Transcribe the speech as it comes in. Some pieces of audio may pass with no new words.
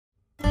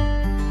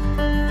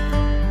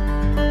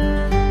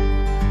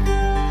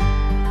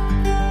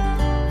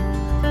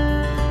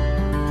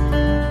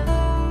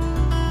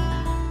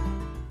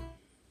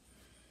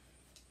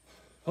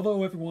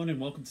Hello everyone and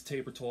welcome to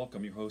Tabor Talk.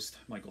 I'm your host,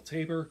 Michael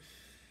Tabor.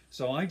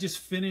 So I just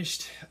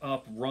finished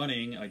up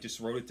running, I just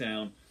wrote it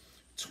down,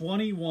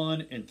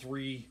 21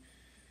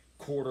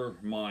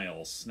 3/4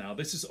 miles. Now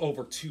this is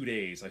over 2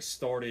 days. I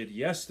started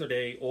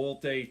yesterday, all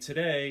day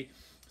today,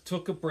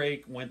 took a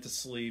break, went to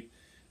sleep,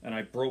 and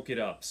I broke it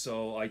up.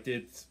 So I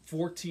did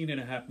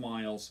 14.5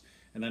 miles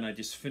and then I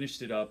just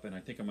finished it up, and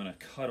I think I'm going to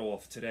cut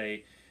off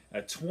today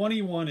at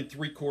 21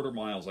 3/4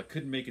 miles. I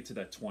couldn't make it to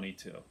that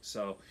 22.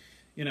 So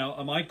you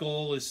know, my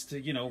goal is to,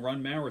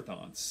 run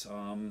marathons,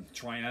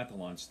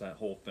 triathlons, that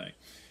whole thing.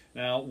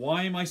 Now,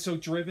 why am I so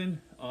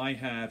driven? I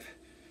have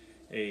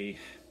a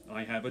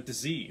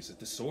disease, a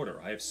disorder.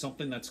 I have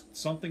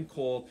something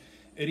called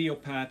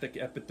idiopathic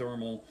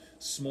epidermal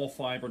small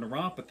fiber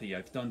neuropathy.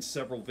 I've done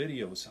several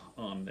videos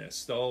on this.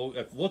 So,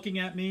 if looking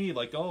at me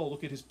like, oh,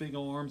 look at his big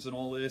arms and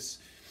all this,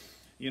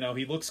 he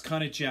looks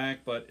kind of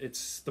jacked, but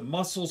the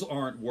muscles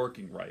aren't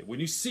working right. When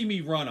you see me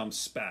run, I'm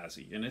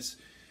spazzy, and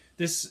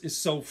this is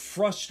so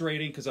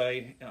frustrating because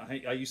I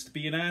used to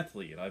be an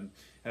athlete. I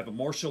have a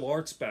martial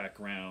arts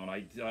background.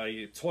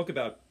 I talk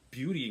about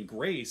beauty and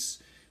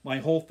grace. My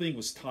whole thing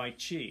was Tai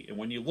Chi. And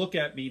when you look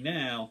at me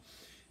now,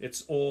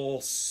 it's all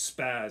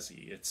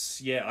spazzy.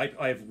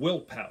 I have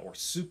willpower,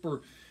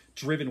 super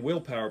driven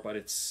willpower, but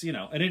it's,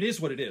 and it is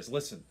what it is.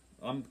 Listen,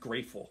 I'm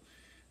grateful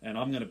and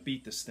I'm going to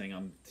beat this thing.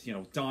 I'm,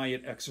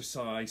 diet,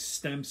 exercise,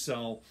 stem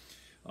cell,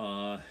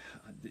 the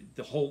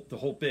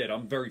whole bit.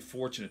 I'm very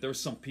fortunate. There's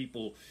some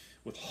people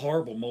with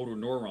horrible motor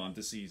neuron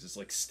diseases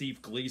like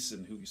Steve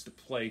Gleason, who used to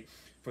play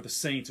for the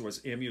Saints, who has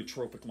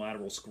amyotrophic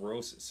lateral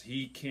sclerosis.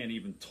 He can't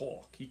even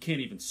talk. He can't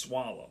even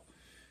swallow.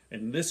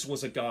 And this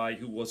was a guy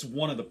who was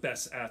one of the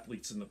best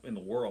athletes in the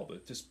world.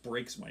 It just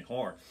breaks my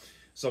heart.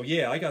 So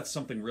yeah, I got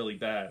something really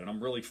bad and I'm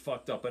really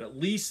fucked up, but at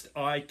least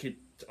I could,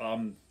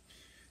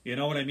 you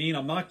know what I mean?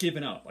 I'm not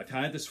giving up. I've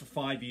had this for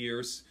 5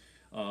 years.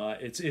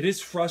 It is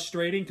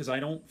frustrating because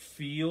I don't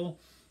feel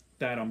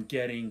that I'm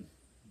getting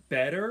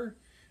better.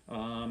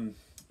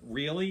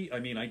 Really, I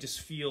mean, I just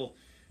feel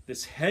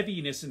this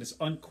heaviness and this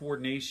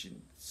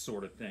uncoordination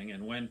sort of thing.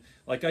 And when,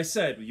 like I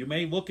said, you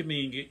may look at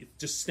me and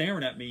just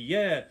staring at me,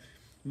 yeah,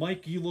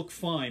 Mike, you look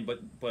fine,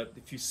 but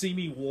if you see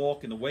me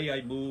walk and the way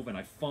I move and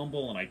I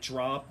fumble and I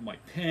drop my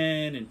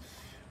pen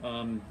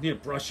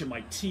and brushing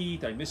my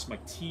teeth, I miss my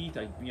teeth,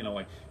 I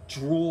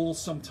drool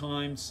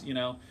sometimes,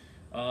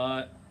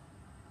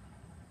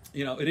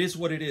 it is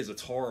what it is.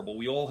 It's horrible.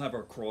 We all have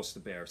our cross to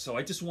bear. So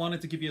I just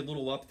wanted to give you a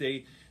little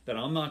update that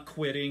I'm not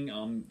quitting.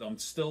 I'm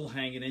still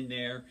hanging in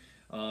there.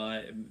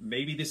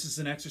 Maybe this is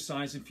an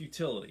exercise in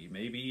futility.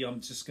 Maybe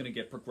I'm just going to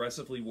get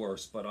progressively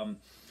worse, but I'm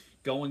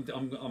going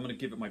to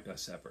give it my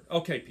best effort.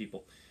 Okay,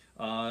 people.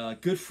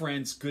 Good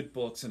friends, good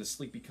books, and a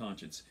sleepy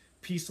conscience.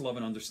 Peace, love,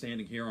 and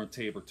understanding here on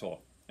Tabor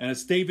Talk. And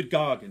as David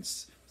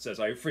Goggins says,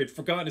 I had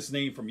forgotten his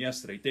name from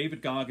yesterday.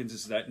 David Goggins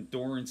is that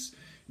endurance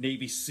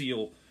Navy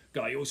SEAL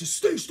guy. He always says,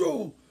 "Stay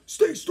strong,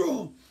 stay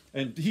strong,"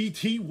 and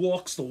he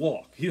walks the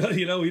walk. He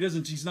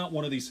doesn't. He's not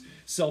one of these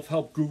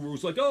self-help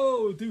gurus like,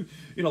 oh, dude,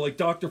 like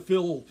Dr.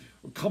 Phil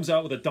comes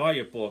out with a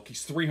diet book.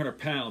 He's 300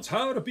 pounds,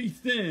 how to be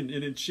thin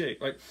and in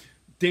shape, right?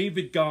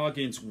 David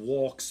Goggins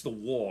walks the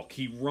walk.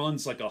 He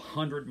runs like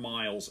 100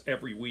 miles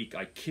every week.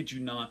 I kid you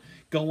not.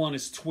 Go on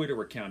his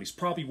Twitter account. He's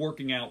probably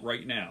working out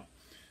right now.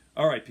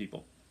 All right,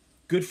 people.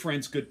 Good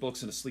friends, good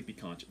books, and a sleepy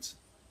conscience.